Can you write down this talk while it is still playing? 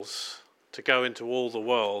to go into all the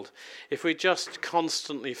world, if we just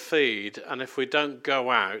constantly feed, and if we don't go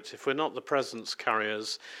out, if we're not the presence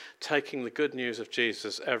carriers taking the good news of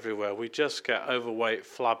Jesus everywhere, we just get overweight,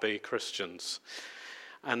 flabby Christians.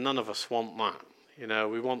 And none of us want that. You know,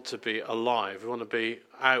 we want to be alive. We want to be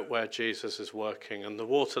out where Jesus is working, and the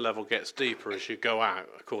water level gets deeper as you go out,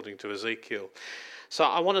 according to Ezekiel. So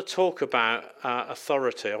I want to talk about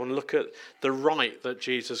authority. I want to look at the right that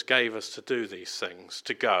Jesus gave us to do these things,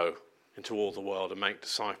 to go into all the world and make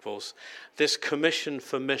disciples. This commission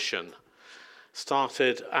for mission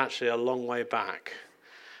started actually a long way back.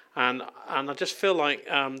 And I just feel like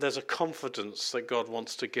there's a confidence that God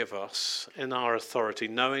wants to give us in our authority,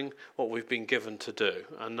 knowing what we've been given to do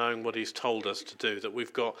and knowing what he's told us to do, that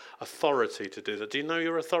we've got authority to do that. Do you know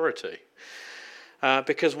your authority?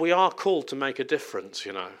 Because we are called to make a difference,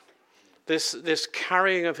 you know. This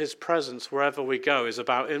carrying of his presence wherever we go is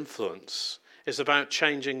about influence. It's about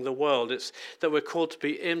changing the world. It's that we're called to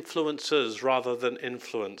be influencers rather than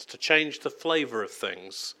influenced, to change the flavour of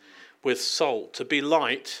things with salt, to be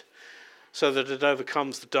light so that it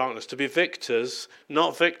overcomes the darkness, to be victors,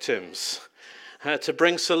 not victims, to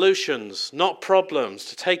bring solutions, not problems,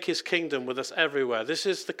 to take his kingdom with us everywhere. This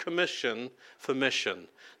is the commission for mission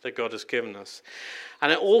that God has given us.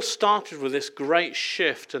 And it all started with this great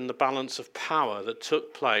shift in the balance of power that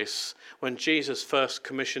took place when Jesus first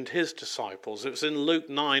commissioned his disciples. It was in Luke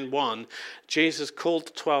 9:1. Jesus called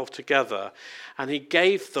the 12 together and he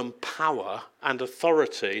gave them power and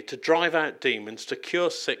authority to drive out demons, to cure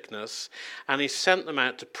sickness, and he sent them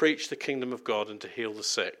out to preach the kingdom of God and to heal the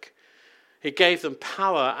sick. He gave them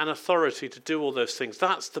power and authority to do all those things.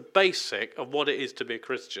 That's the basic of what it is to be a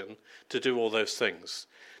Christian, to do all those things.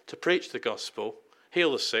 To preach the gospel,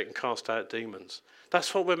 heal the sick, and cast out demons.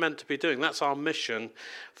 That's what we're meant to be doing. That's our mission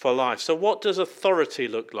for life. So what does authority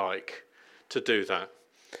look like to do that?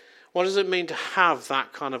 What does it mean to have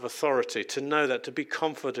that kind of authority, to know that, to be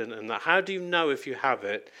confident in that? How do you know if you have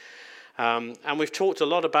it? And we've talked a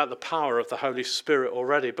lot about the power of the Holy Spirit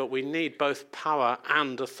already, but we need both power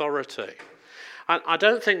and authority. And I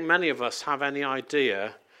don't think many of us have any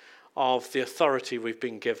idea of the authority we've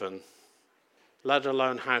been given, let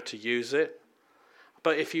alone how to use it.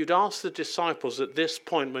 But if you'd asked the disciples at this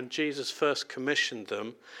point when Jesus first commissioned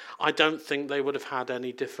them, I don't think they would have had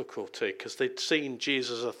any difficulty because they'd seen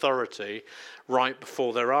Jesus' authority right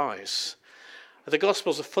before their eyes. The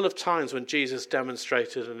Gospels are full of times when Jesus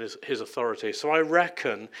demonstrated his authority. So I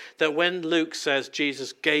reckon that when Luke says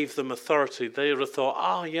Jesus gave them authority, they would have thought,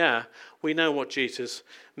 oh yeah, we know what Jesus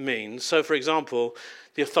means. So for example,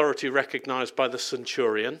 the authority recognized by the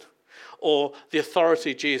centurion, or the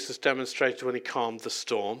authority Jesus demonstrated when he calmed the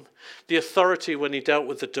storm, the authority when he dealt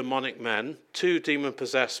with the demonic men, 2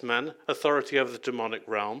 demon-possessed men, authority over the demonic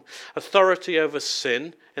realm, authority over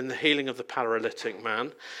sin in the healing of the paralytic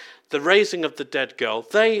man, the raising of the dead girl.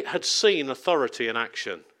 They had seen authority in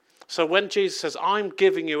action. So when Jesus says, I'm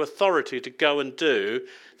giving you authority to go and do,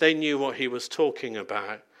 they knew what he was talking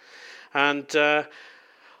about. And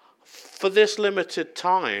for this limited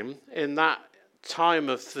time, in that time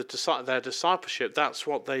of their discipleship, that's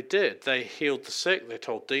what they did. They healed the sick, they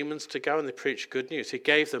told demons to go, and they preached good news. He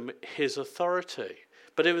gave them his authority.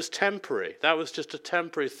 But it was temporary. That was just a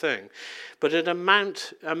temporary thing. But it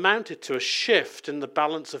amounted to a shift in the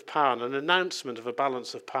balance of power, and an announcement of a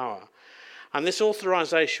balance of power. And this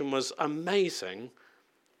authorization was amazing,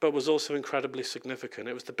 but was also incredibly significant.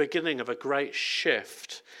 It was the beginning of a great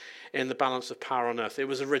shift in the balance of power on earth. It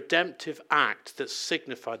was a redemptive act that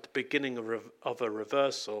signified the beginning of a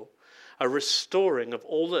reversal, a restoring of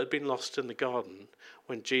all that had been lost in the garden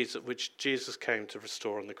which Jesus came to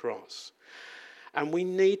restore on the cross. And we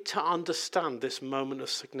need to understand this moment of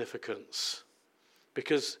significance,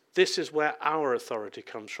 because this is where our authority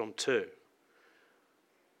comes from too.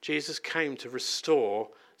 Jesus came to restore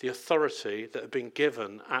the authority that had been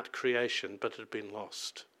given at creation but had been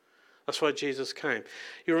lost. That's why Jesus came.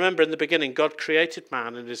 You remember in the beginning, God created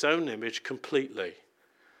man in his own image completely.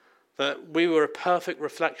 That we were a perfect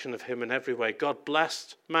reflection of him in every way. God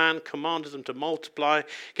blessed man, commanded them to multiply,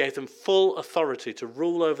 gave them full authority to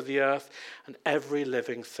rule over the earth and every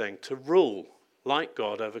living thing, to rule like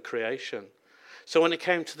God over creation. So when it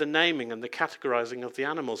came to the naming and the categorizing of the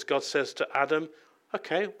animals, God says to Adam,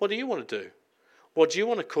 okay, what do you want to do? What do you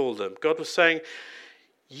want to call them? God was saying,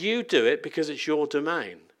 you do it because it's your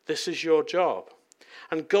domain. This is your job.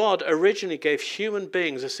 And God originally gave human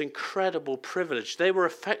beings this incredible privilege. They were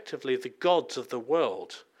effectively the gods of the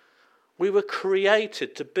world. We were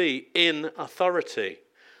created to be in authority,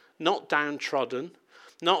 not downtrodden,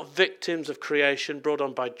 not victims of creation brought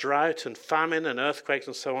on by drought and famine and earthquakes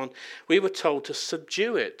and so on. We were told to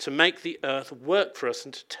subdue it, to make the earth work for us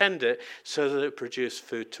and to tend it so that it produced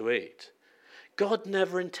food to eat. God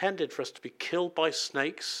never intended for us to be killed by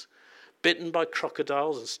snakes, bitten by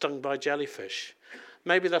crocodiles and stung by jellyfish.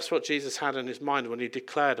 Maybe that's what Jesus had in his mind when he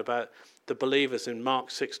declared about the believers in Mark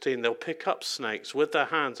 16. They'll pick up snakes with their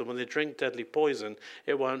hands, and when they drink deadly poison,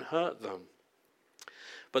 it won't hurt them.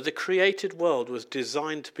 But the created world was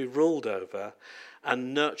designed to be ruled over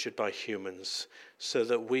and nurtured by humans so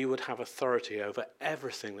that we would have authority over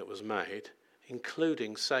everything that was made,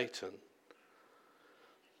 including Satan.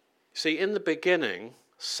 See, in the beginning,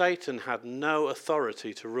 Satan had no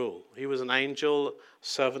authority to rule. He was an angel,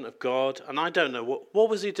 servant of God, and I don't know, what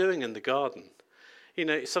was he doing in the garden? You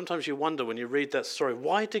know, sometimes you wonder when you read that story,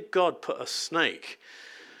 why did God put a snake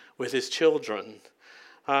with his children?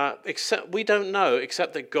 We don't know,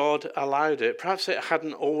 except that God allowed it. Perhaps it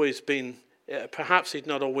hadn't always been, perhaps he'd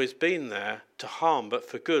not always been there to harm, but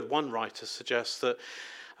for good. One writer suggests that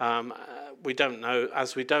we don't know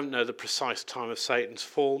the precise time of Satan's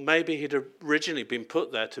fall. Maybe he'd originally been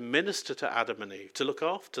put there to minister to Adam and Eve, to look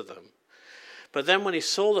after them. But then when he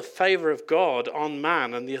saw the favour of God on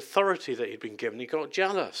man and the authority that he'd been given, he got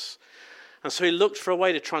jealous. And so he looked for a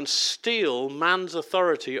way to try and steal man's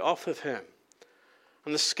authority off of him.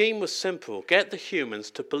 And the scheme was simple: get the humans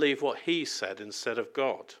to believe what he said instead of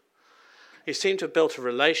God. He seemed to have built a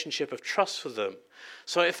relationship of trust for them.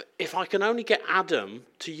 So if I can only get Adam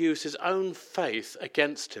to use his own faith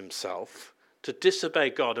against himself, to disobey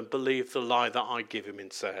God and believe the lie that I give him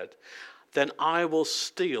instead, then I will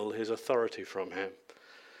steal his authority from him.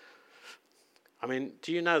 I mean,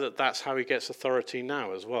 do you know that that's how he gets authority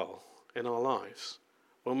now as well in our lives?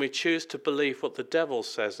 When we choose to believe what the devil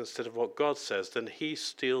says instead of what God says, then he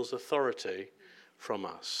steals authority from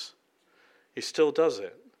us. He still does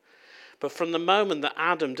it. But from the moment that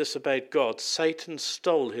Adam disobeyed God, Satan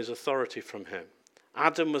stole his authority from him.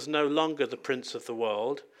 Adam was no longer the prince of the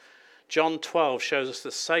world. John 12 shows us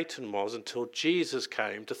that Satan was until Jesus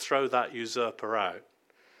came to throw that usurper out.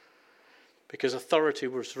 Because authority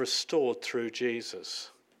was restored through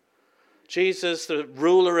Jesus. Jesus, the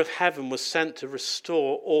ruler of heaven, was sent to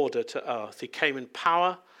restore order to earth. He came in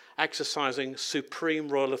power, exercising supreme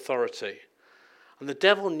royal authority. And the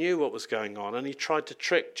devil knew what was going on, and he tried to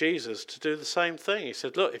trick Jesus to do the same thing. He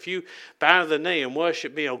said, look, if you bow the knee and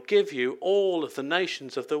worship me, I'll give you all of the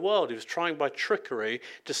nations of the world. He was trying by trickery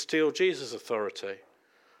to steal Jesus' authority.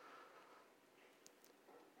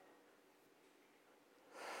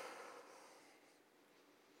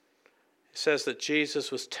 It says that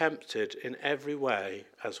Jesus was tempted in every way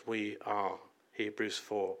as we are, Hebrews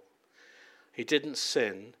 4. He didn't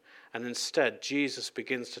sin. And instead, Jesus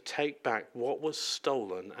begins to take back what was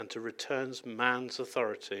stolen and to returns man's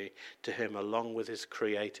authority to him, along with his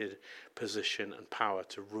created position and power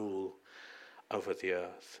to rule over the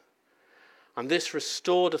earth. And this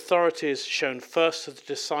restored authority is shown first to the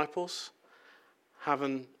disciples,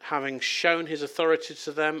 having shown his authority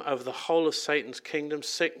to them over the whole of Satan's kingdom,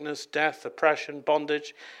 sickness, death, oppression,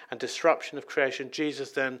 bondage, and disruption of creation.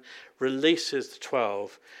 Jesus then releases the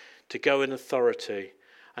 12 to go in authority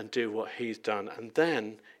and do what he's done. And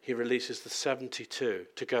then he releases the 72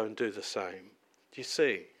 to go and do the same. Do you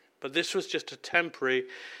see? But this was just a temporary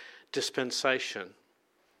dispensation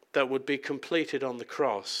that would be completed on the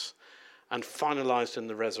cross and finalized in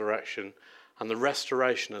the resurrection, and the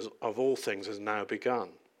restoration of all things has now begun.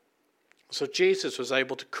 So Jesus was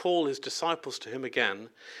able to call his disciples to him again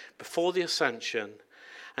before the ascension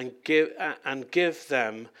and give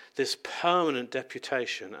them this permanent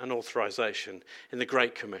deputation and authorization in the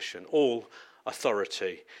Great Commission. All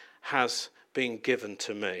authority has been given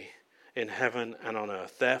to me in heaven and on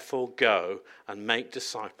earth. Therefore go and make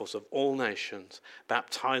disciples of all nations,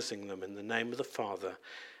 baptizing them in the name of the Father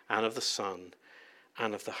and of the Son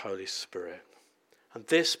and of the Holy Spirit. And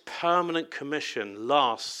this permanent commission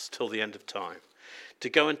lasts till the end of time, to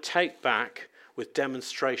go and take back with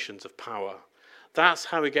demonstrations of power. That's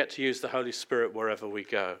how we get to use the Holy Spirit wherever we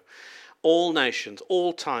go. All nations,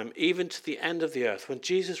 all time, even to the end of the earth, when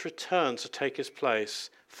Jesus returns to take his place,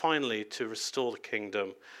 finally to restore the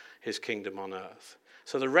kingdom, his kingdom on earth.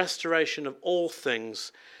 So the restoration of all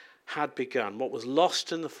things had begun. What was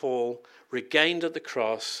lost in the fall, regained at the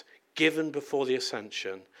cross, given before the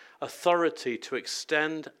ascension. Authority to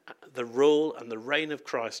extend the rule and the reign of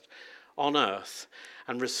Christ on earth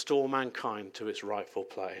and restore mankind to its rightful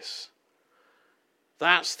place.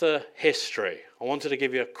 That's the history. I wanted to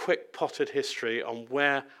give you a quick potted history on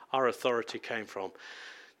where our authority came from.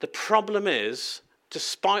 The problem is,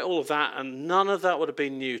 despite all of that, and none of that would have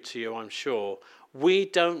been new to you, I'm sure, we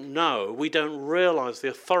don't know, we don't realize the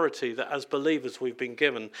authority that as believers we've been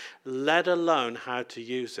given, let alone how to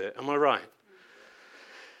use it. Am I right?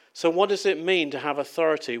 So what does it mean to have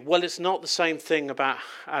authority? Well, it's not the same thing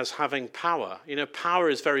as having power. You know, power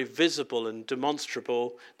is very visible and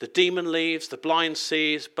demonstrable. The demon leaves, the blind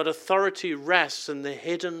sees, but authority rests in the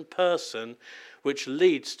hidden person, which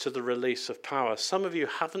leads to the release of power. Some of you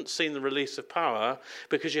haven't seen the release of power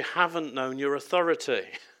because you haven't known your authority.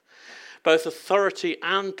 Both authority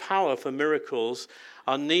and power for miracles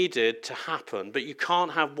are needed to happen, but you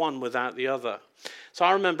can't have one without the other. So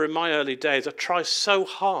I remember in my early days, I tried so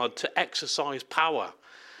hard to exercise power.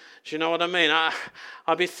 Do you know what I mean?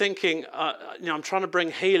 I'd be thinking, I'm trying to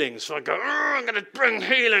bring healing. So I go, I'm going to bring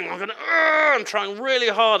healing. I'm trying really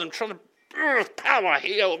hard. I'm trying to power,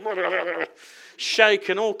 heal, shake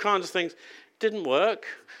and all kinds of things. Didn't work.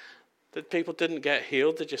 The people didn't get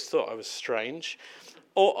healed. They just thought I was strange.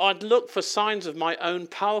 Or I'd look for signs of my own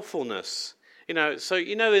powerfulness. So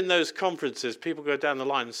in those conferences, people go down the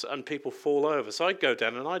line and people fall over. So I'd go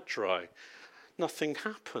down and I'd try. Nothing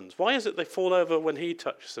happens. Why is it they fall over when he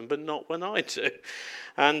touches them, but not when I do?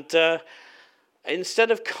 And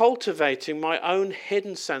instead of cultivating my own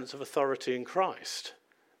hidden sense of authority in Christ,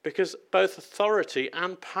 because both authority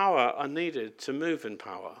and power are needed to move in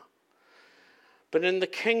power. But in the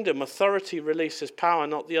kingdom, authority releases power,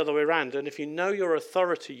 not the other way around. And if you know your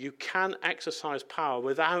authority, you can exercise power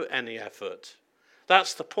without any effort.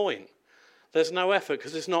 That's the point. There's no effort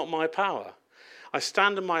because it's not my power. I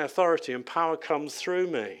stand in my authority and power comes through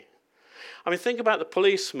me. I mean, think about the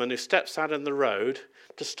policeman who steps out in the road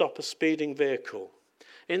to stop a speeding vehicle.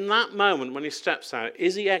 In that moment when he steps out,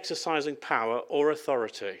 is he exercising power or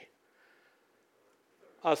authority?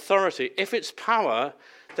 Authority. If it's power,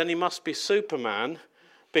 then he must be Superman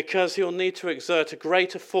because he'll need to exert a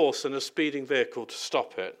greater force than a speeding vehicle to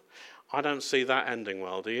stop it. I don't see that ending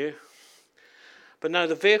well, do you? But no,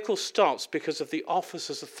 the vehicle stops because of the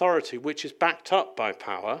officer's authority, which is backed up by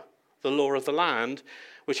power, the law of the land,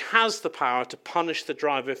 which has the power to punish the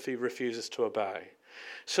driver if he refuses to obey.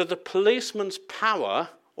 So the policeman's power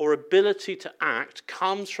or ability to act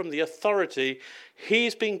comes from the authority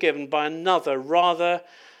he's been given by another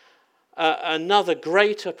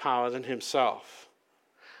greater power than himself.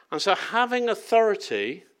 And so having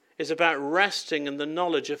authority is about resting in the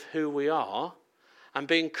knowledge of who we are and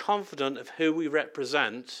being confident of who we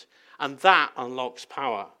represent, and that unlocks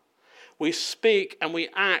power. We speak and we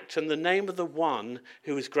act in the name of the one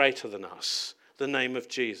who is greater than us, the name of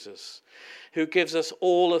Jesus, who gives us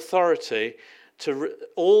all authority,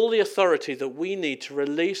 all the authority that we need to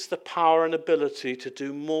release the power and ability to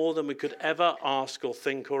do more than we could ever ask or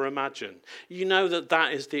think or imagine. You know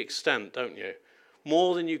that is the extent, don't you?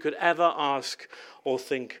 More than you could ever ask or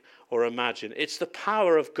think or imagine. It's the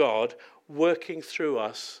power of God working through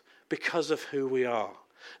us because of who we are.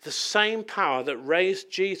 The same power that raised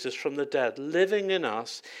Jesus from the dead, living in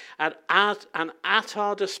us and at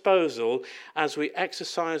our disposal as we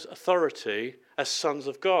exercise authority as sons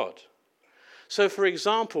of God. So, for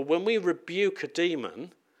example, when we rebuke a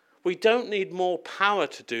demon, we don't need more power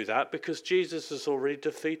to do that because Jesus has already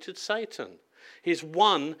defeated Satan. He's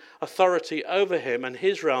won authority over him and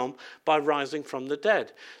his realm by rising from the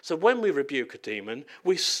dead. So when we rebuke a demon,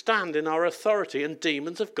 we stand in our authority and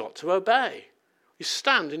demons have got to obey. You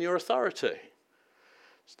stand in your authority.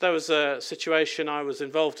 So there was a situation I was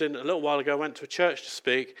involved in a little while ago. I went to a church to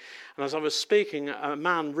speak, and as I was speaking, a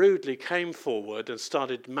man rudely came forward and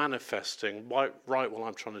started manifesting right while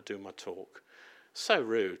I'm trying to do my talk. So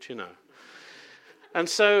rude, you know. And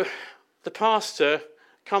so the pastor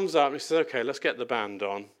comes up and he says, okay, let's get the band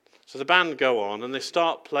on. So the band go on and they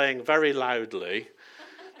start playing very loudly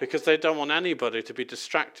because they don't want anybody to be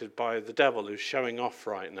distracted by the devil who's showing off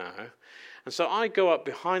right now. And so I go up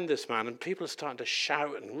behind this man and people are starting to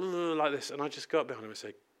shout and like this, and I just go up behind him and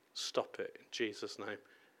say, stop it in Jesus' name.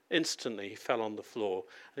 Instantly he fell on the floor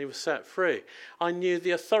and he was set free. I knew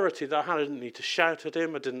the authority that I had. I didn't need to shout at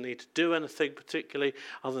him. I didn't need to do anything particularly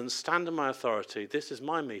other than stand in my authority. This is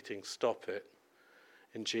my meeting. Stop it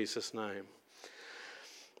in Jesus' name.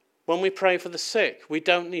 When we pray for the sick, we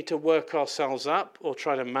don't need to work ourselves up or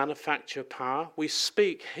try to manufacture power. We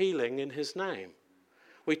speak healing in his name.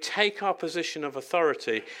 We take our position of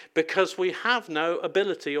authority because we have no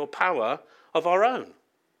ability or power of our own.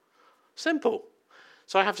 Simple.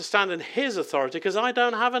 So I have to stand in his authority because I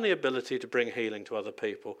don't have any ability to bring healing to other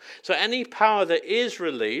people. So any power that is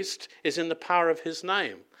released is in the power of his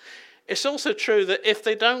name. It's also true that if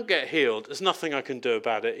they don't get healed, there's nothing I can do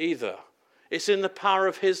about it either. It's in the power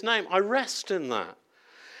of his name. I rest in that.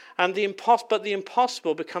 And the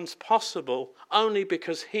impossible becomes possible only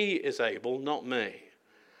because he is able, not me.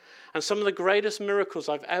 And some of the greatest miracles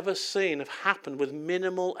I've ever seen have happened with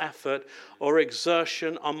minimal effort or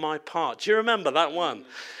exertion on my part. Do you remember that one?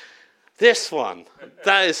 This one.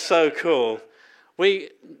 That is so cool.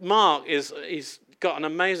 Mark he's got an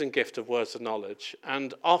amazing gift of words of knowledge.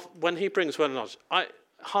 And when he brings words of knowledge, I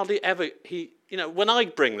hardly ever, when I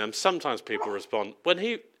bring them, sometimes people respond.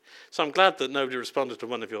 So I'm glad that nobody responded to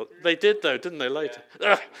one of yours. They did though, didn't they, later?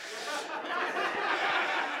 Yeah.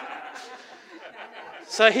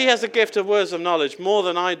 So he has a gift of words of knowledge more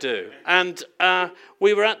than I do. And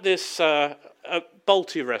we were at this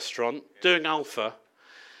Balti restaurant doing Alpha,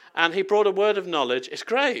 and he brought a word of knowledge. It's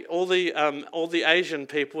great. All the Asian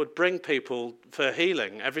people would bring people for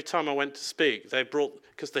healing. Every time I went to speak, they brought,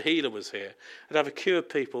 because the healer was here, I'd have a queue of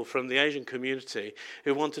people from the Asian community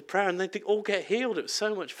who wanted prayer, and they'd all get healed. It was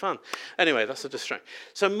so much fun. Anyway, that's a distraction.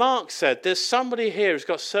 So Mark said, there's somebody here who's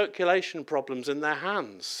got circulation problems in their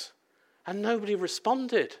hands. And nobody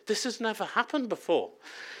responded. This has never happened before.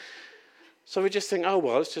 So we just think, oh,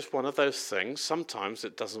 well, it's just one of those things. Sometimes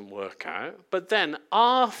it doesn't work out. But then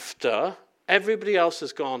after everybody else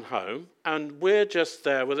has gone home and we're just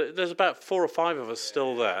there, there's about 4 or 5 of us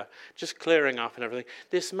still there, just clearing up and everything,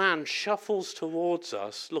 this man shuffles towards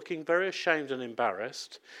us looking very ashamed and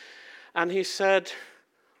embarrassed. And he said,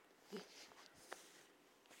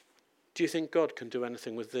 do you think God can do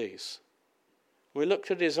anything with these? We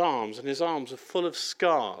looked at his arms, and his arms were full of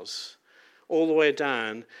scars all the way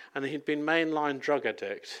down, and he'd been mainline drug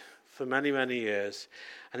addict for many, many years,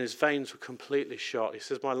 and his veins were completely shot. He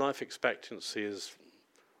says, my life expectancy is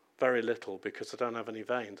very little because I don't have any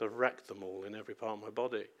veins. I've wrecked them all in every part of my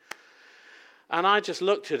body. And I just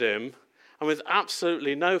looked at him, and with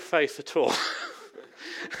absolutely no faith at all.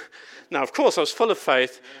 Now, of course, I was full of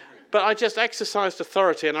faith, but I just exercised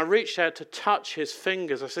authority, and I reached out to touch his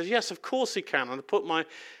fingers. I said, yes, of course he can. And I put my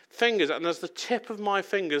fingers, and as the tip of my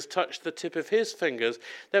fingers touched the tip of his fingers,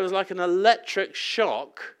 there was like an electric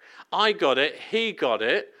shock. I got it, he got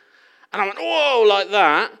it, and I went, whoa, like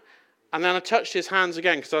that. And then I touched his hands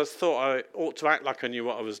again because I thought I ought to act like I knew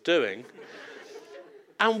what I was doing.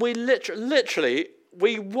 And we literally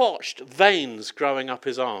watched veins growing up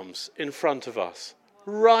his arms in front of us,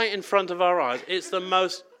 right in front of our eyes. It's the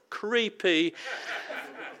most creepy,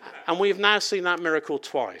 and we've now seen that miracle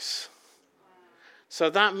twice. So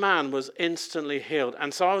that man was instantly healed,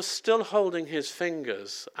 and so I was still holding his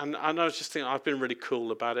fingers, and I was just thinking, I've been really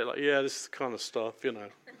cool about it, like, yeah, this is the kind of stuff, And we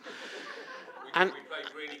played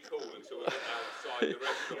really cool until we went outside the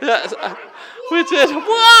restaurant. Yeah, we did.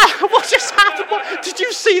 Wow, what just happened? Did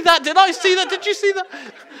you see that? Did I see that? Did you see that?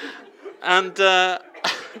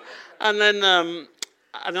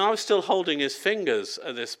 And then I was still holding his fingers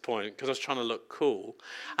at this point because I was trying to look cool.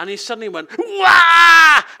 And he suddenly went,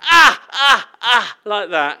 wah, like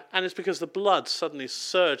that. And it's because the blood suddenly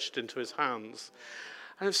surged into his hands.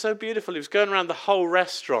 And it was so beautiful. He was going around the whole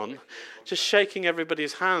restaurant, just shaking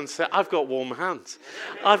everybody's hands, saying, I've got warm hands.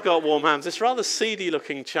 I've got warm hands. This rather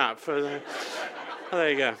seedy-looking chap. There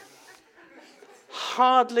you go.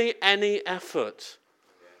 Hardly any effort.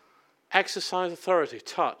 Exercise authority,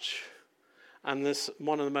 touch. And this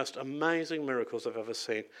one of the most amazing miracles I've ever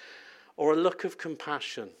seen. Or a look of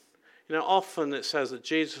compassion. Often it says that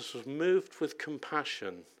Jesus was moved with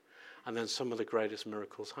compassion, and then some of the greatest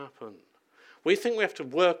miracles happen. We think we have to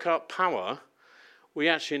work up power. We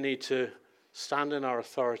actually need to stand in our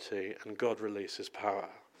authority, and God releases power.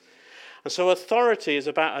 And so authority is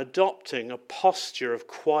about adopting a posture of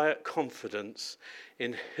quiet confidence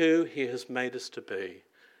in who he has made us to be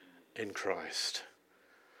in Christ.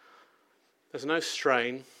 There's no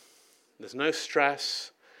strain, there's no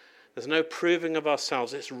stress, there's no proving of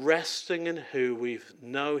ourselves. It's resting in who we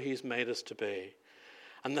know he's made us to be.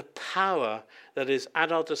 And the power that is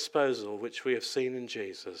at our disposal, which we have seen in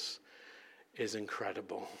Jesus, is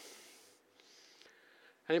incredible.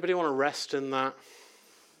 Anybody want to rest in that?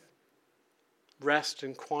 Rest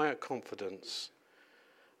in quiet confidence,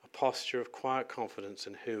 a posture of quiet confidence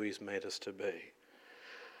in who he's made us to be.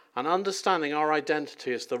 And understanding our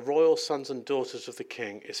identity as the royal sons and daughters of the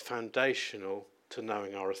King is foundational to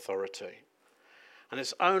knowing our authority. And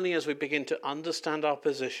it's only as we begin to understand our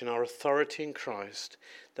position, our authority in Christ,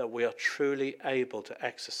 that we are truly able to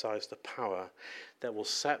exercise the power that will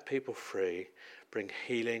set people free, bring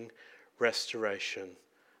healing, restoration,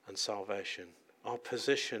 and salvation. Our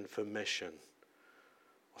position for mission,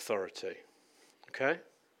 authority. Okay?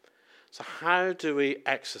 So how do we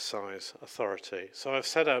exercise authority? So I've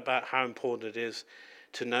said about how important it is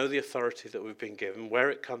to know the authority that we've been given, where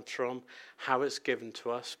it comes from, how it's given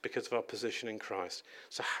to us because of our position in Christ.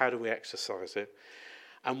 So how do we exercise it?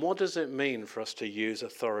 And what does it mean for us to use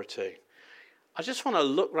authority? I just want to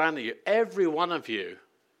look around at you. Every one of you,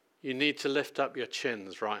 you need to lift up your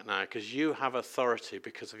chins right now because you have authority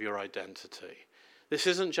because of your identity. This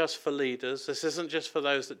isn't just for leaders. This isn't just for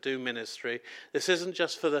those that do ministry. This isn't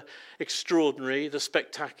just for the extraordinary, the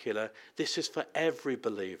spectacular. This is for every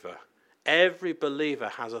believer. Every believer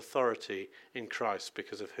has authority in Christ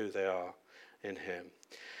because of who they are in him.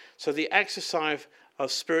 So the exercise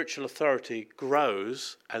of spiritual authority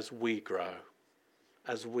grows as we grow.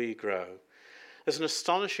 As we grow. There's an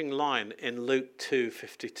astonishing line in Luke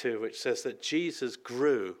 2:52 which says that Jesus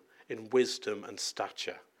grew in wisdom and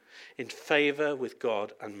stature, in favor with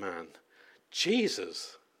God and man.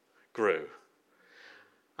 Jesus grew.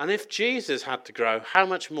 And if Jesus had to grow, how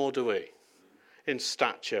much more do we? In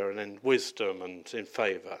stature and in wisdom and in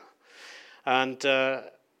favor. And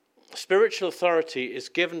spiritual authority is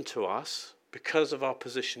given to us because of our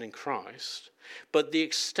position in Christ. But the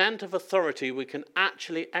extent of authority we can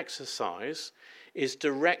actually exercise is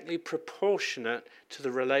directly proportionate to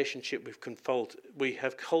the relationship we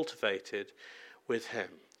have cultivated with him,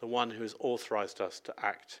 the one who has authorized us to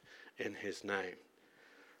act in his name.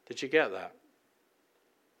 Did you get that?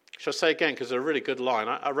 Shall I say again, because it's a really good line.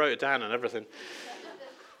 I wrote it down and everything.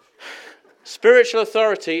 Spiritual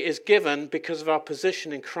authority is given because of our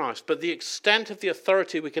position in Christ, but the extent of the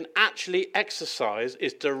authority we can actually exercise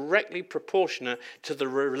is directly proportionate to the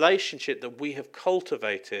relationship that we have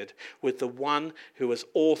cultivated with the one who has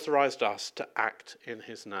authorized us to act in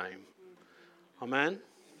his name. Amen?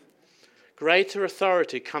 Greater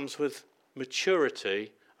authority comes with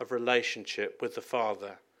maturity of relationship with the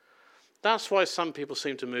Father. That's why some people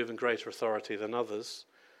seem to move in greater authority than others.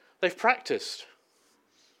 They've practiced.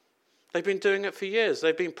 They've been doing it for years.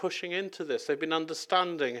 They've been pushing into this. They've been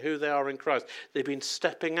understanding who they are in Christ. They've been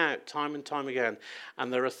stepping out time and time again,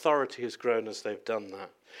 and their authority has grown as they've done that.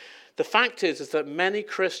 The fact is that many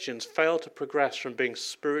Christians fail to progress from being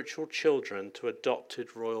spiritual children to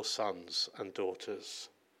adopted royal sons and daughters.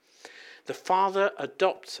 The Father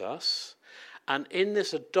adopts us, and in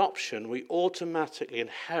this adoption, we automatically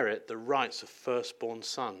inherit the rights of firstborn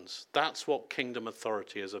sons. That's what kingdom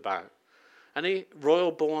authority is about. Any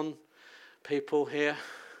royal-born people here?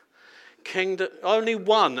 Kingdom, only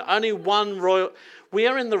one royal. We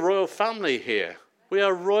are in the royal family here. We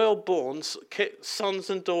are royal-born sons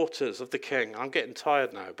and daughters of the King. I'm getting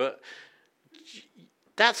tired now, but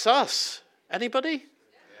that's us. Anybody?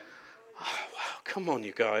 Oh, wow, come on,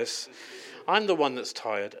 you guys. I'm the one that's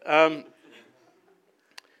tired.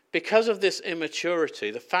 Because of this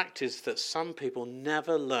immaturity, the fact is that some people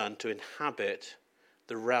never learn to inhabit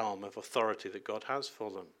the realm of authority that God has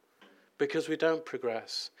for them, because we don't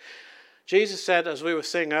progress. Jesus said, as we were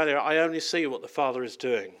saying earlier, I only see what the Father is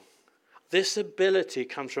doing. This ability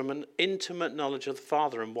comes from an intimate knowledge of the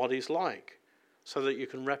Father and what he's like, so that you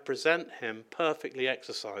can represent him perfectly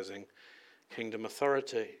exercising kingdom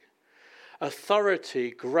authority.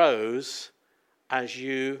 Authority grows as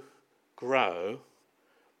you grow,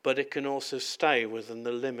 but it can also stay within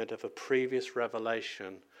the limit of a previous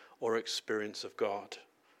revelation or experience of God.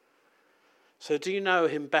 So do you know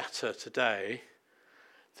him better today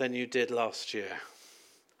than you did last year?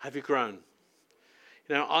 Have you grown?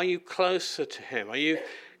 You know, are you closer to him? Are you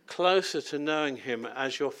closer to knowing him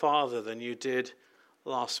as your Father than you did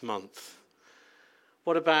last month?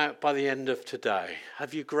 What about by the end of today?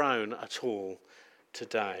 Have you grown at all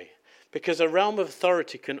today? Because a realm of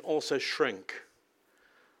authority can also shrink.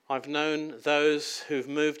 I've known those who've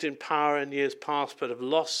moved in power in years past but have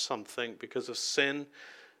lost something because of sin,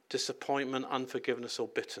 disappointment, unforgiveness or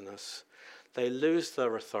bitterness. They lose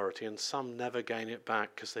their authority, and some never gain it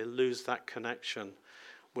back because they lose that connection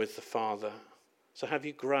with the Father. So have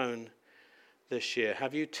you grown this year?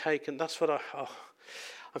 Have you taken, that's what I'm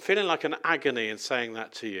feeling like an agony in saying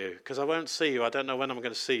that to you, because I won't see you. I don't know when I'm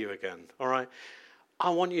going to see you again. All right? I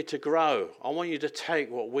want you to grow. I want you to take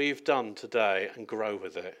what we've done today and grow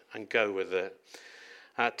with it and go with it.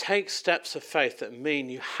 Take steps of faith that mean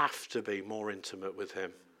you have to be more intimate with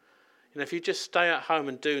him. You know, if you just stay at home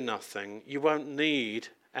and do nothing, you won't need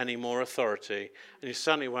any more authority, and you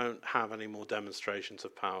certainly won't have any more demonstrations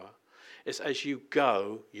of power. It's as you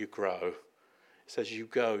go, you grow. It's as you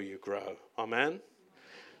go, you grow. Amen?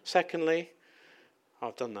 Secondly,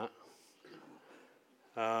 I've done that.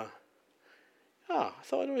 I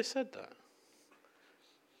thought I'd already said that.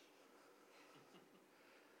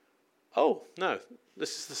 Oh, no,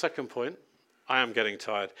 this is the second point. I am getting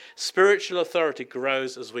tired. Spiritual authority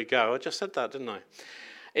grows as we go. I just said that, didn't I?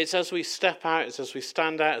 It's as we step out, it's as we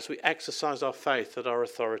stand out, as we exercise our faith that our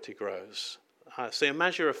authority grows. See, a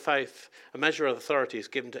measure of faith, a measure of authority is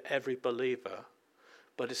given to every believer,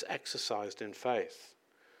 but it's exercised in faith.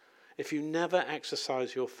 If you never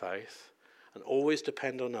exercise your faith and always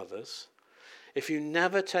depend on others, if you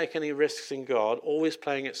never take any risks in God, always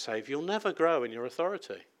playing it safe, you'll never grow in your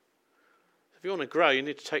authority. If you want to grow, you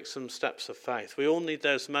need to take some steps of faith. We all need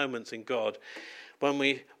those moments in God when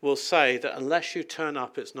we will say that unless you turn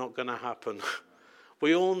up, it's not going to happen.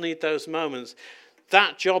 We all need those moments.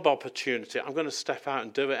 That job opportunity, I'm going to step out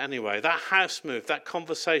and do it anyway. That house move, that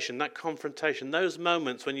conversation, that confrontation, those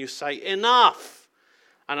moments when you say enough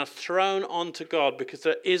and are thrown onto God because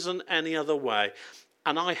there isn't any other way.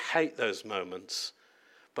 And I hate those moments.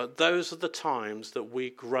 But those are the times that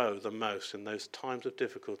we grow the most, in those times of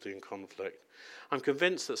difficulty and conflict. I'm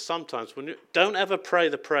convinced that sometimes when you don't ever pray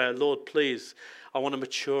the prayer, Lord, please, I want to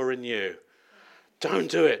mature in you.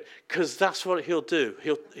 Don't do it, because that's what he'll do.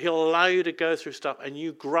 He'll allow you to go through stuff and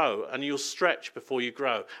you grow and you'll stretch before you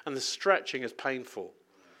grow. And the stretching is painful,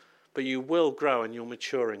 but you will grow and you'll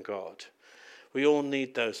mature in God. We all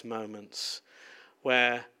need those moments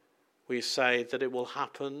where we say that it will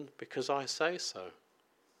happen because I say so.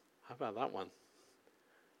 How about that one?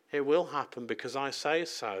 It will happen because I say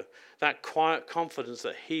so. That quiet confidence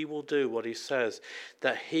that he will do what he says,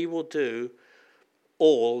 that he will do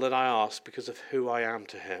all that I ask because of who I am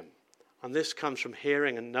to him. And this comes from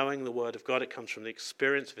hearing and knowing the word of God. It comes from the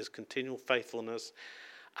experience of his continual faithfulness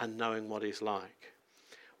and knowing what he's like.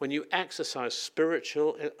 When you exercise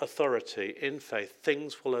spiritual authority in faith,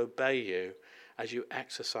 things will obey you as you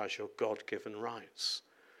exercise your God-given rights.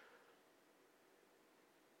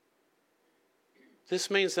 This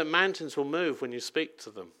means that mountains will move when you speak to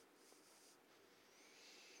them.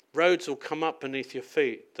 Roads will come up beneath your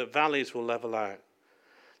feet, that valleys will level out.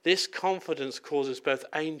 This confidence causes both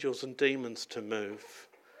angels and demons to move.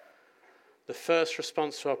 The first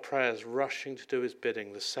response to our prayer is rushing to do his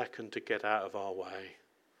bidding, the second to get out of our way.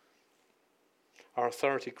 Our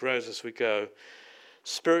authority grows as we go.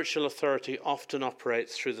 Spiritual authority often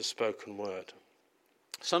operates through the spoken word.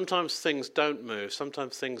 Sometimes things don't move,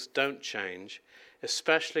 sometimes things don't change,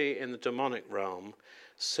 especially in the demonic realm,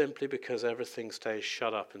 simply because everything stays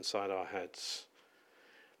shut up inside our heads.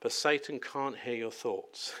 But Satan can't hear your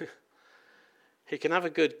thoughts. He can have a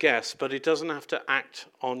good guess, but he doesn't have to act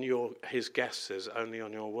on his guesses, only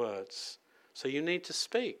on your words. So you need to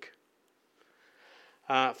speak.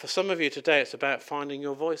 For some of you today, it's about finding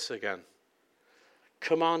your voice again.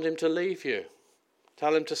 Command him to leave you.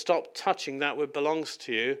 Tell him to stop touching that which belongs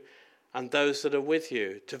to you and those that are with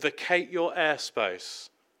you, to vacate your airspace,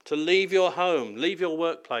 to leave your home, leave your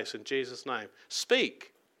workplace in Jesus' name.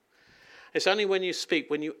 Speak. It's only when you speak,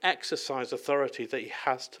 when you exercise authority, that he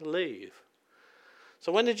has to leave.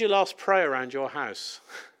 So when did you last pray around your house?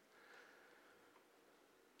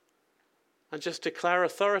 And just declare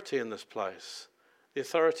authority in this place, the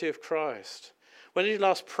authority of Christ. When did you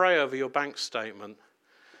last pray over your bank statement?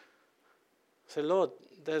 Say, Lord,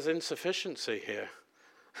 there's insufficiency here.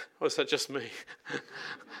 Or is that just me?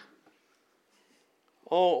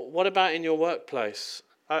 Or what about in your workplace?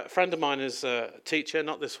 A friend of mine is a teacher,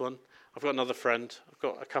 not this one. I've got another friend. I've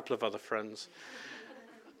got a couple of other friends.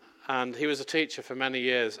 And he was a teacher for many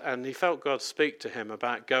years, and he felt God speak to him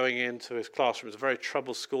about going into his classroom. It was a very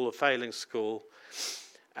troubled school, a failing school,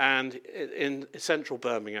 and in central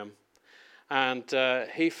Birmingham. And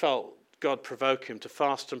he felt God provoke him to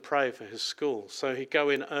fast and pray for his school. So he'd go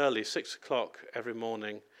in early, 6 o'clock every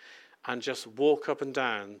morning, and just walk up and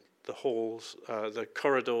down the halls, the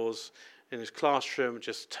corridors in his classroom,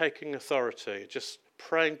 just taking authority, just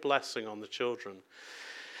praying blessing on the children.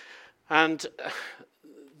 And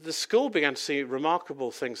the school began to see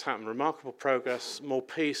remarkable things happen, remarkable progress, more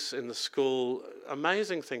peace in the school,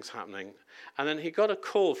 amazing things happening. And then he got a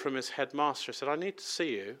call from his headmaster. He said, I need to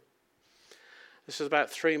see you. This was about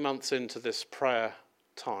 3 months into this prayer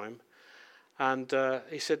time. And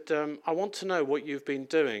he said, I want to know what you've been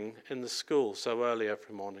doing in the school so early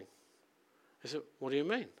every morning. I said, what do you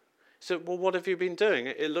mean? He said, well, what have you been doing?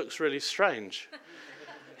 It looks really strange.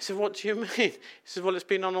 He said, what do you mean? He said, well, it's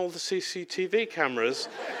been on all the CCTV cameras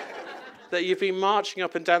that you've been marching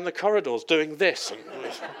up and down the corridors doing this.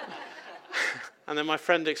 And then my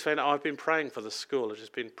friend explained, I've been praying for the school. I've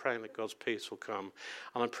just been praying that God's peace will come.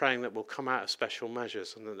 And I'm praying that we'll come out of special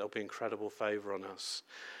measures and that there'll be incredible favour on us.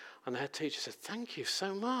 And the head teacher said, thank you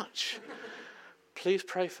so much. Please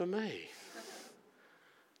pray for me.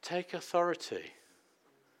 Take authority.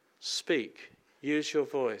 Speak. Use your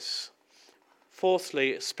voice.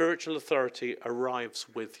 Fourthly, spiritual authority arrives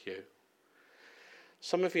with you.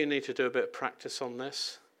 Some of you need to do a bit of practice on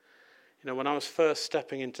this. when I was first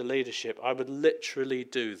stepping into leadership, I would literally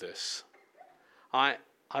do this. I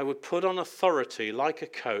would put on authority like a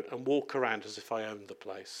coat and walk around as if I owned the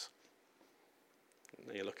place.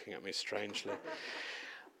 You're looking at me strangely.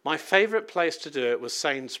 My favourite place to do it was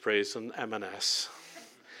Sainsbury's and M&S.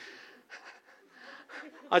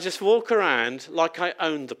 I just walk around like I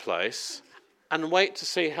owned the place and wait to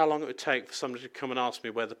see how long it would take for somebody to come and ask me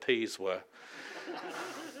where the peas were.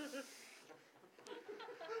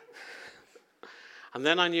 And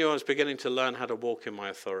then I knew I was beginning to learn how to walk in my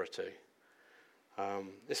authority.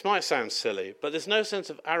 This might sound silly, but there's no sense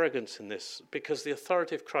of arrogance in this, because the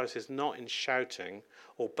authority of Christ is not in shouting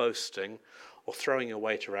or boasting or throwing your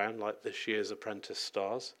weight around like this year's Apprentice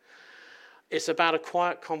stars. It's about a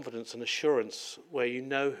quiet confidence and assurance where you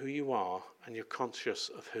know who you are and you're conscious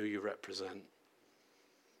of who you represent.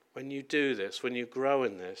 When you do this, when you grow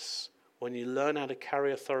in this, when you learn how to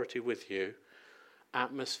carry authority with you,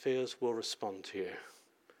 atmospheres will respond to you.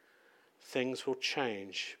 Things will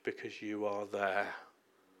change because you are there.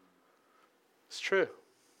 It's true.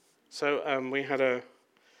 So we had a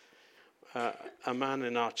man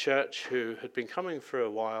in our church who had been coming for a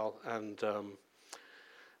while, and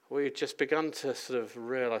we had just begun to sort of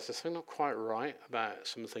realise there's something not quite right about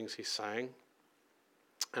some of the things he's saying,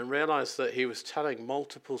 and realised that he was telling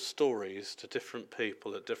multiple stories to different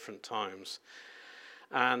people at different times,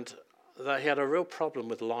 and that he had a real problem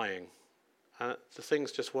with lying. The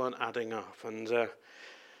things just weren't adding up, and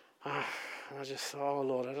I just thought, oh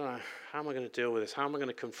Lord, I don't know, how am I going to deal with this? How am I going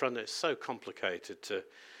to confront it? It's so complicated to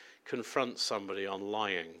confront somebody on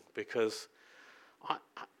lying, because I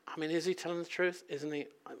mean, is he telling the truth? Isn't he?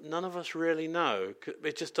 None of us really know.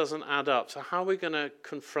 It just doesn't add up. So how are we going to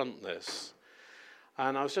confront this?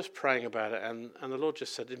 And I was just praying about it, and the Lord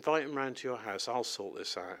just said, invite him round to your house. I'll sort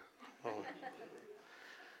this out. Oh.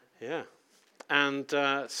 Yeah. And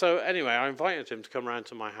so anyway, I invited him to come round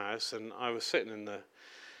to my house, and I was sitting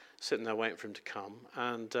there waiting for him to come,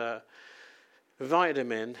 and invited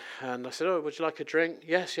him in, and I said, oh, would you like a drink?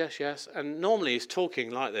 Yes. And normally he's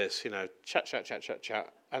talking like this,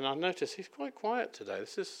 chat. And I noticed he's quite quiet today.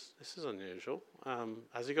 This is unusual.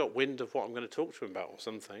 Has he got wind of what I'm going to talk to him about or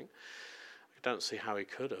something? I don't see how he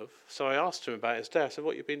could have. So I asked him about his day. I said,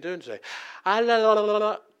 what have you been doing today?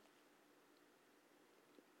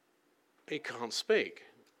 He can't speak.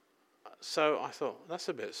 So I thought, that's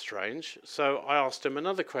a bit strange. So I asked him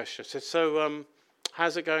another question. I said, so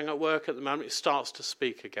how's it going at work at the moment? He starts to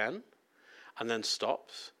speak again and then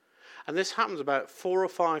stops. And this happens about 4 or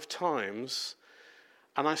 5 times.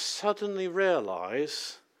 And I suddenly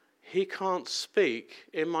realise he can't speak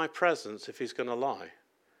in my presence if he's going to lie.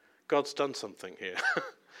 God's done something here.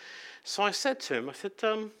 So I said to him, I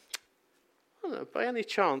don't know, by any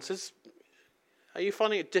chance, are you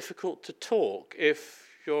finding it difficult to talk if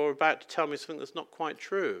you're about to tell me something that's not quite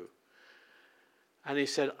true? And he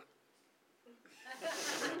said,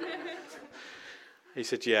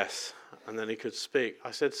 yes. And then he could speak.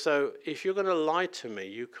 I said, so if you're going to lie to me,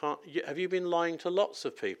 you can't. Have you been lying to lots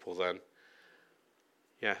of people then?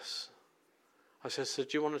 Yes. I said, so do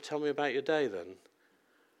you want to tell me about your day then?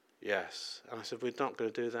 Yes. And I said, we're not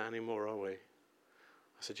going to do that anymore, are we?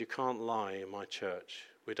 I said, you can't lie in my church.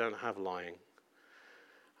 We don't have lying.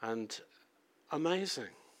 And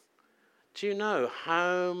amazing. Do you know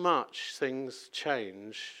how much things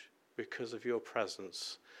change because of your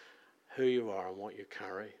presence, who you are and what you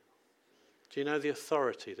carry? Do you know the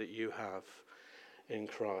authority that you have in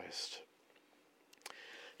Christ?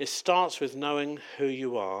 It starts with knowing who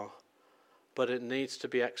you are, but it needs to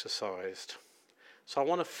be exercised. So I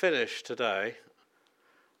want to finish today.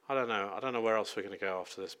 I don't know where else we're going to go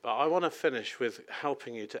after this, but I want to finish with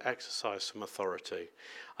helping you to exercise some authority.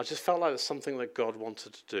 I just felt like it's something that God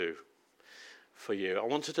wanted to do for you. I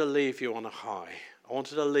wanted to leave you on a high. I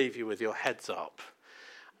wanted to leave you with your heads up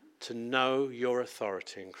to know your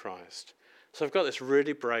authority in Christ. So I've got this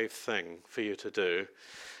really brave thing for you to do.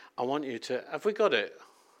 I want you to, have we got it?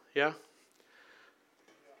 Yeah?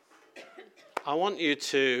 I want you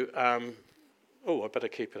to, I better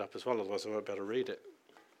keep it up as well, otherwise I won't be able to read it.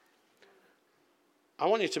 I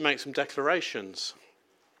want you to make some declarations.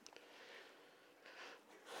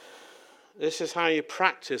 This is how you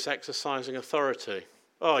practice exercising authority.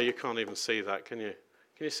 Oh, you can't even see that, can you?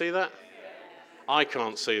 Can you see that? I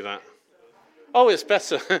can't see that. Oh, it's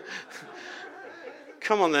better.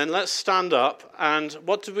 Come on then, let's stand up. And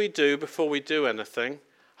what do we do before we do anything?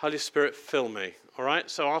 Holy Spirit, fill me. All right?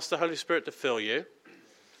 So ask the Holy Spirit to fill you.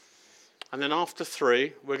 And then after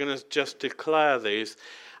 3, we're going to just declare these.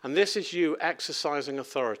 And this is you exercising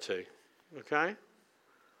authority. Okay?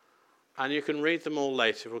 And you can read them all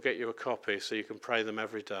later. We'll get you a copy so you can pray them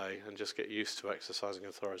every day and just get used to exercising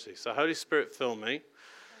authority. So Holy Spirit, fill me.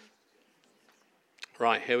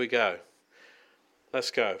 Right, here we go.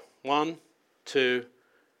 Let's go. 1, 2,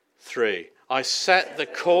 3. I set the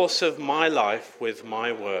course of my life with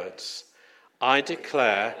my words. I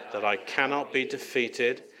declare that I cannot be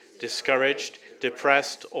defeated, discouraged,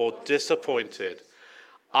 depressed, or disappointed.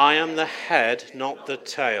 I am the head, not the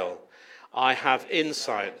tail. I have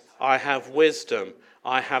insight. I have wisdom.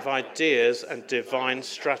 I have ideas and divine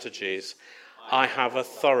strategies. I have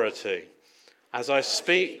authority. As I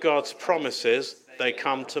speak God's promises, they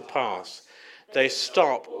come to pass. They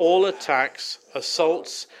stop all attacks,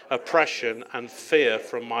 assaults, oppression, and fear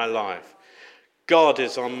from my life. God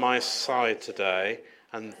is on my side today,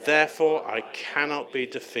 and therefore I cannot be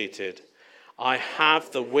defeated. I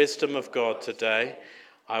have the wisdom of God today.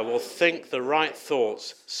 I will think the right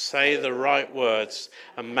thoughts, say the right words,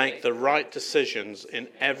 and make the right decisions in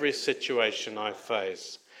every situation I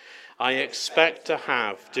face. I expect to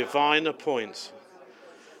have divine appointments,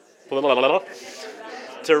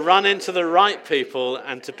 to run into the right people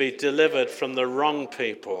and to be delivered from the wrong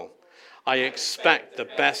people. I expect the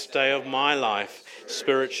best day of my life,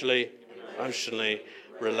 spiritually, emotionally,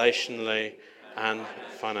 relationally, and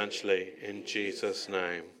financially, in Jesus'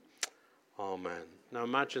 name. Amen. Now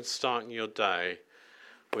imagine starting your day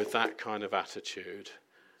with that kind of attitude.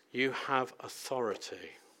 You have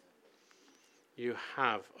authority. You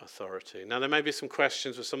have authority. Now there may be some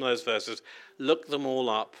questions with some of those verses. Look them all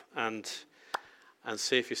up and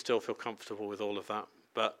see if you still feel comfortable with all of that.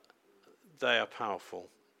 But they are powerful.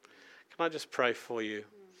 Can I just pray for you?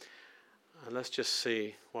 And let's just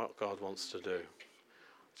see what God wants to do.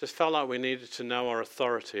 Just felt like we needed to know our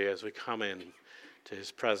authority as we come in to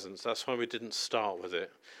his presence. That's why we didn't start with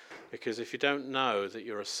it. Because if you don't know that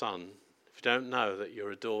you're a son, if you don't know that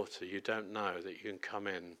you're a daughter, you don't know that you can come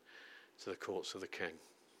in to the courts of the King.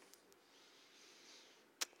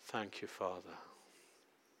 Thank you, Father.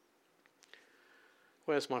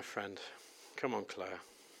 Where's my friend? Come on, Claire.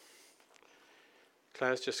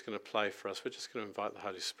 Claire's just going to play for us. We're just going to invite the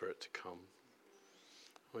Holy Spirit to come.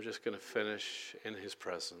 We're just going to finish in his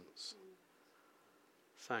presence.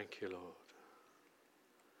 Thank you, Lord.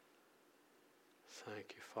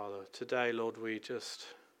 Thank you, Father. Today, Lord, we just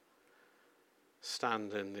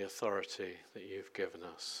stand in the authority that you've given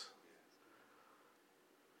us.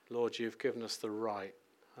 Lord, you've given us the right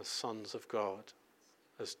as sons of God,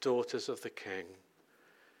 as daughters of the King,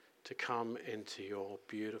 to come into your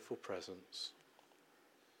beautiful presence.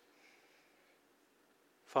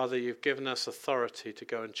 Father, you've given us authority to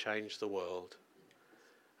go and change the world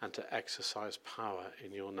and to exercise power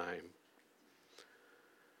in your name.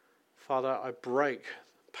 Father, I break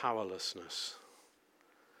powerlessness.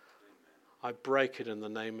 I break it in the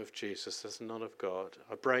name of Jesus as not of God.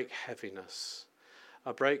 I break heaviness.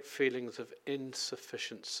 I break feelings of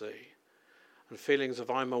insufficiency and feelings of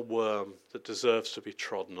I'm a worm that deserves to be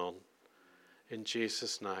trodden on. In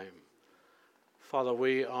Jesus' name. Father,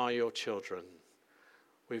 we are your children.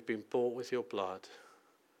 We've been bought with your blood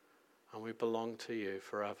and we belong to you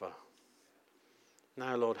forever.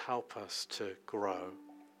 Now, Lord, help us to grow.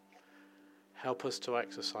 Help us to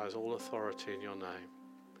exercise all authority in your name,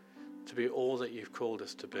 to be all that you've called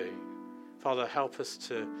us to be. Father, help us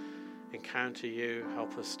to encounter you.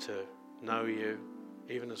 Help us to know you,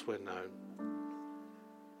 even as we're known.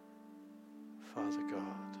 Father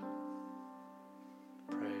God,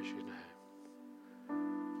 praise your name.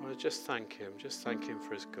 I want to just thank him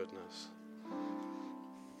for his goodness.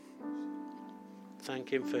 Thank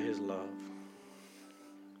him for his love.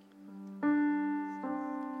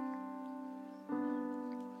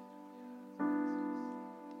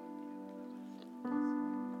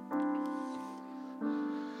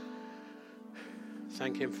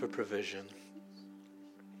 Thank him for provision.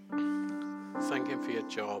 Thank him for your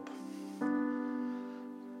job.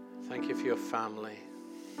 Thank you for your family.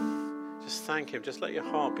 Just thank him. Just let your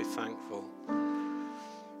heart be thankful.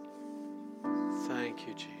 Thank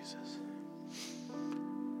you, Jesus.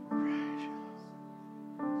 Praise you.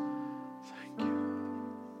 Thank you.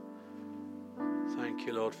 Thank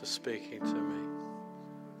you, Lord, for speaking to me.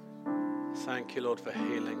 Thank you, Lord, for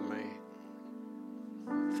healing me.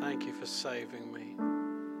 Thank you for saving me.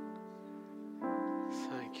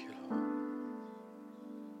 Thank you, Lord.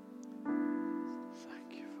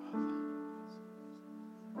 Thank you, Father.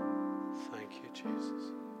 Thank you, Jesus.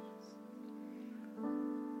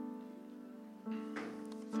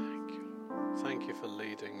 Thank you. Thank you for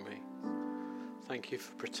leading me. Thank you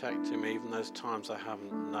for protecting me, even those times I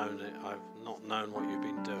haven't known it. I've not known what you've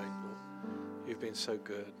been doing, Lord. You've been so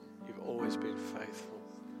good. You've always been faithful.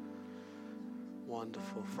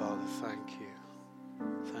 Wonderful Father, thank you.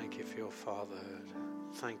 Thank you for your fatherhood.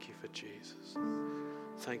 Thank you for Jesus.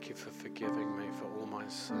 Thank you for forgiving me for all my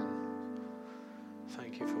sin.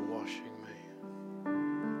 Thank you for washing me.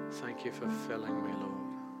 Thank you for filling me,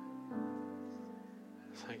 Lord.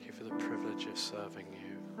 Thank you for the privilege of serving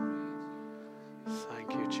you.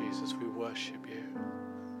 Thank you, Jesus. We worship you.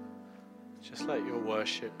 Just let your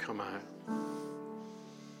worship come out.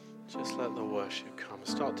 Just let the worship come.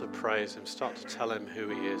 Start to praise him. Start to tell him who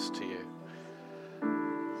he is to you.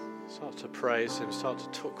 Start to praise him. Start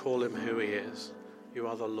to call him who he is. You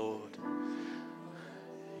are the Lord.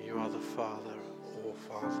 You are the Father, all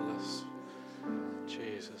fatherless.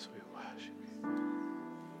 Jesus, we worship you.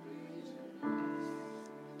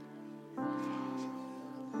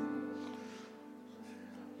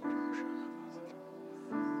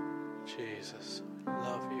 Jesus,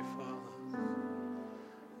 love you, Father.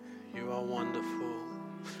 You are wonderful.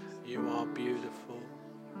 You are beautiful.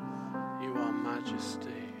 You are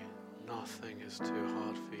majesty. Nothing is too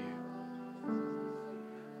hard for you.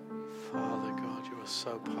 Father God, you are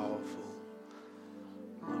so powerful.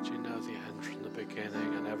 Lord, you know the end from the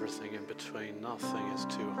beginning and everything in between. Nothing is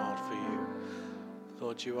too hard for you.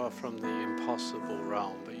 Lord, you are from the impossible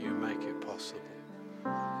realm, but you make it possible.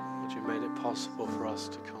 Lord, you made it possible for us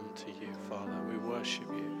to come to you, Father. We worship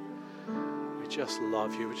you. We just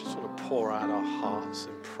love you. We just want to pour out our hearts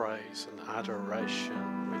in praise and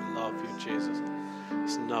adoration. We love you, Jesus.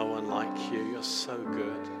 There's no one like you. You're so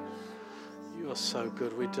good. You are so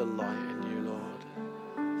good. We delight in you, Lord.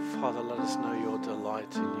 Father, let us know your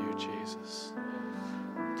delight in you, Jesus.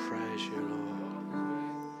 Praise you, Lord.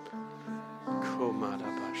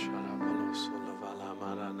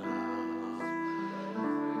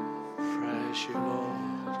 Praise you, Lord.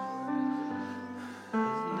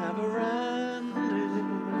 Never ending.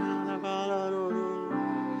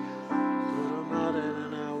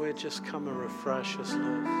 Just come and refresh us,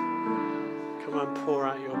 Lord. Come and pour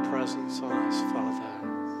out your presence on us, Father.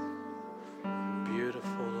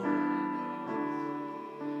 Beautiful, Lord.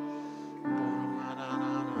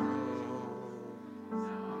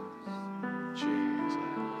 Jesus.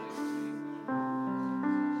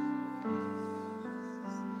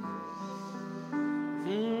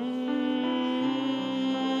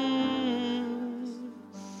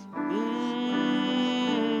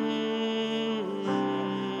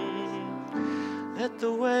 Let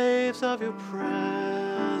the waves of your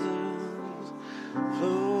presence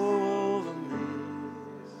flow over me.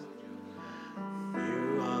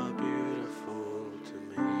 You are beautiful to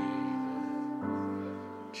me,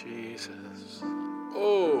 Jesus.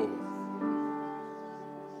 Oh.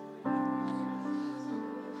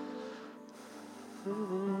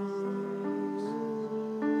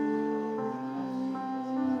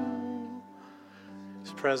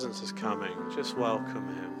 His presence is coming. Just welcome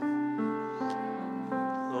him.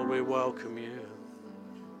 We welcome you.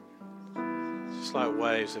 Just like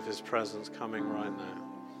waves of his presence coming right now.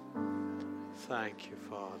 Thank you,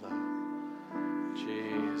 Father.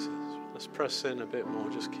 Jesus. Let's press in a bit more.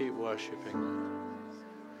 Just keep worshiping.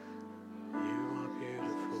 You are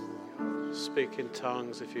beautiful. Speak in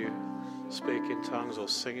tongues if you speak in tongues or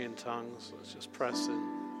sing in tongues. Let's just press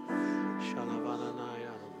in.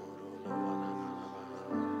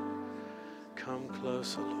 Come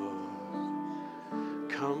closer, Lord.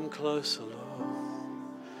 Come closer, Lord.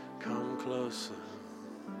 Come closer.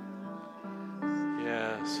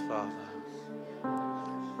 Yes, Father.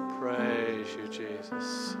 Praise you,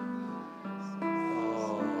 Jesus.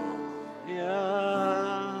 Oh, yeah.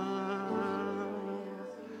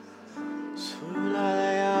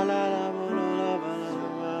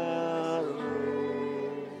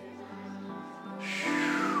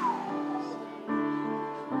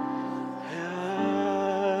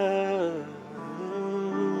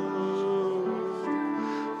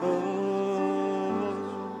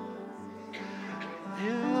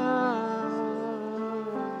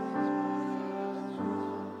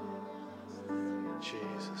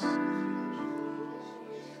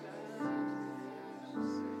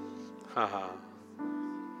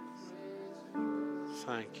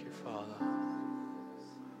 Thank you, Father.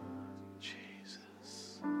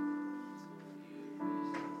 Jesus.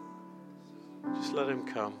 Just let him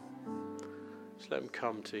come. Just let him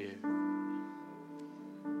come to you.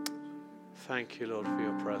 Thank you, Lord, for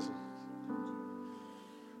your presence.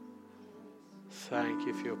 Thank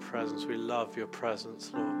you for your presence. We love your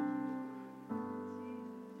presence, Lord.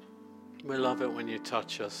 We love it when you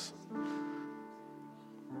touch us.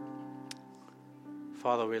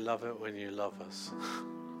 Father, we love it when you love us.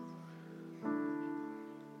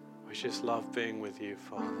 We just love being with you,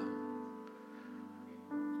 Father.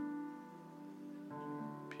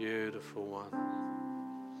 Beautiful one.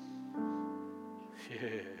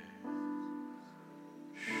 Yeah.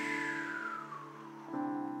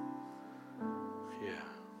 Yeah.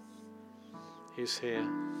 He's here.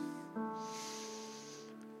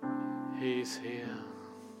 He's here.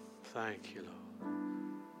 Thank you,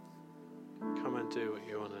 Lord. Come and do what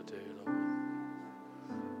you want to do, Lord.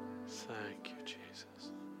 Thank you, Jesus.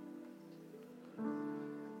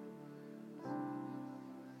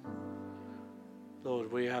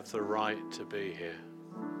 Lord, we have the right to be here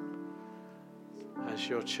as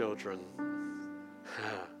your children,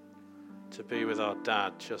 to be with our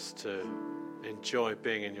dad, just to enjoy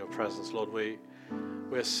being in your presence. Lord,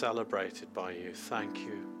 we're celebrated by you. Thank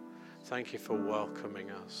you. Thank you for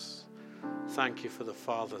welcoming us. Thank you for the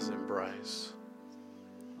Father's embrace.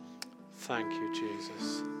 Thank you,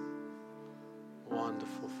 Jesus.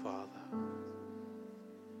 Wonderful Father.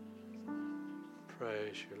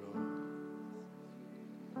 Praise you, Lord.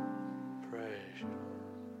 Praise you, Lord.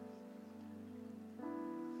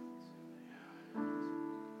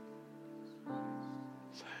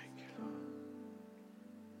 Thank you, Lord.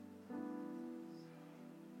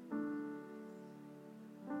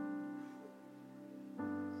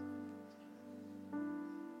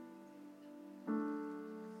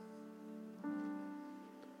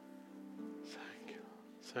 Thank you.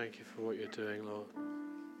 Thank you for what you're doing, Lord.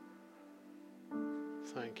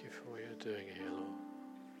 Thank you for what you're doing here, Lord.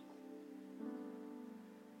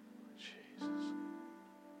 Jesus.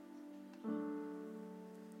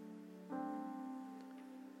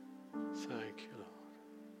 Thank you, Lord.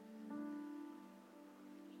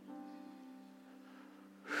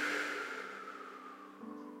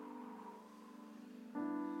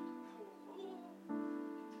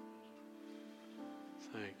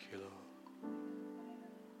 Thank you, Lord.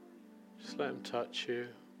 Just let him touch you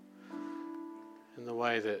in the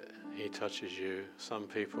way that he touches you. Some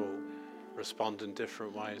people respond in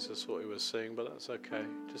different ways. That's what we were seeing, but that's okay.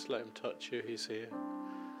 Just let him touch you. He's here.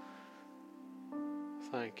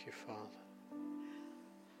 Thank you, Father.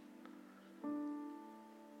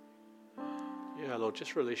 Yeah, Lord,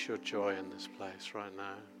 just release your joy in this place right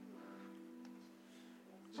now.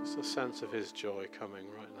 Just a sense of his joy coming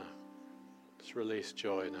right now. Just release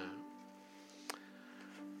joy now.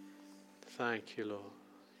 Thank you, Lord.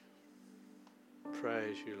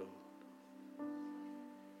 Praise you, Lord.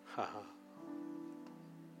 Ha ha.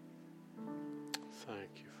 Thank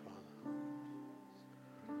you, Father.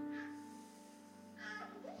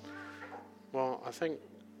 Well, I think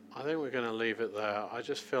we're going to leave it there. I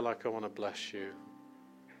just feel like I want to bless you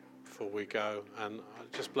before we go, and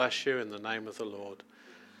I just bless you in the name of the Lord.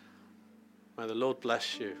 May the Lord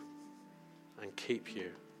bless you and keep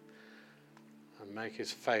you and make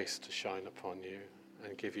his face to shine upon you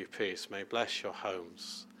and give you peace. May he bless your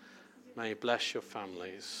homes. May he bless your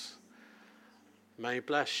families. May he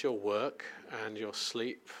bless your work and your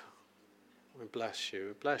sleep. We bless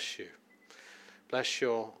you. Bless you. Bless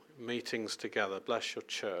your meetings together. Bless your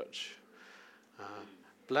church.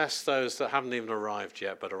 Bless those that haven't even arrived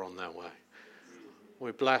yet but are on their way.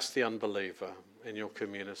 We bless the unbeliever in your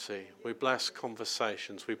community. We bless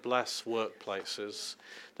conversations. We bless workplaces,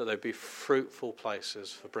 that they be fruitful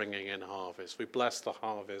places for bringing in harvest. We bless the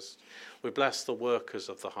harvest. We bless the workers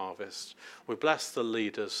of the harvest. We bless the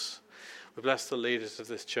leaders. We bless the leaders of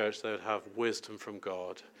this church. They would have wisdom from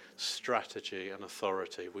God, strategy and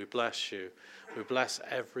authority. We bless you. We bless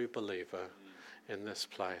every believer in this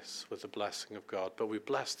place with the blessing of God. But we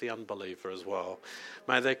bless the unbeliever as well.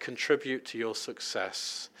 May they contribute to your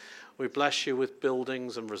success. We bless you with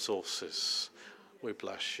buildings and resources. We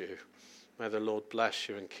bless you. May the Lord bless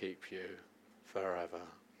you and keep you forever.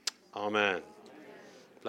 Amen.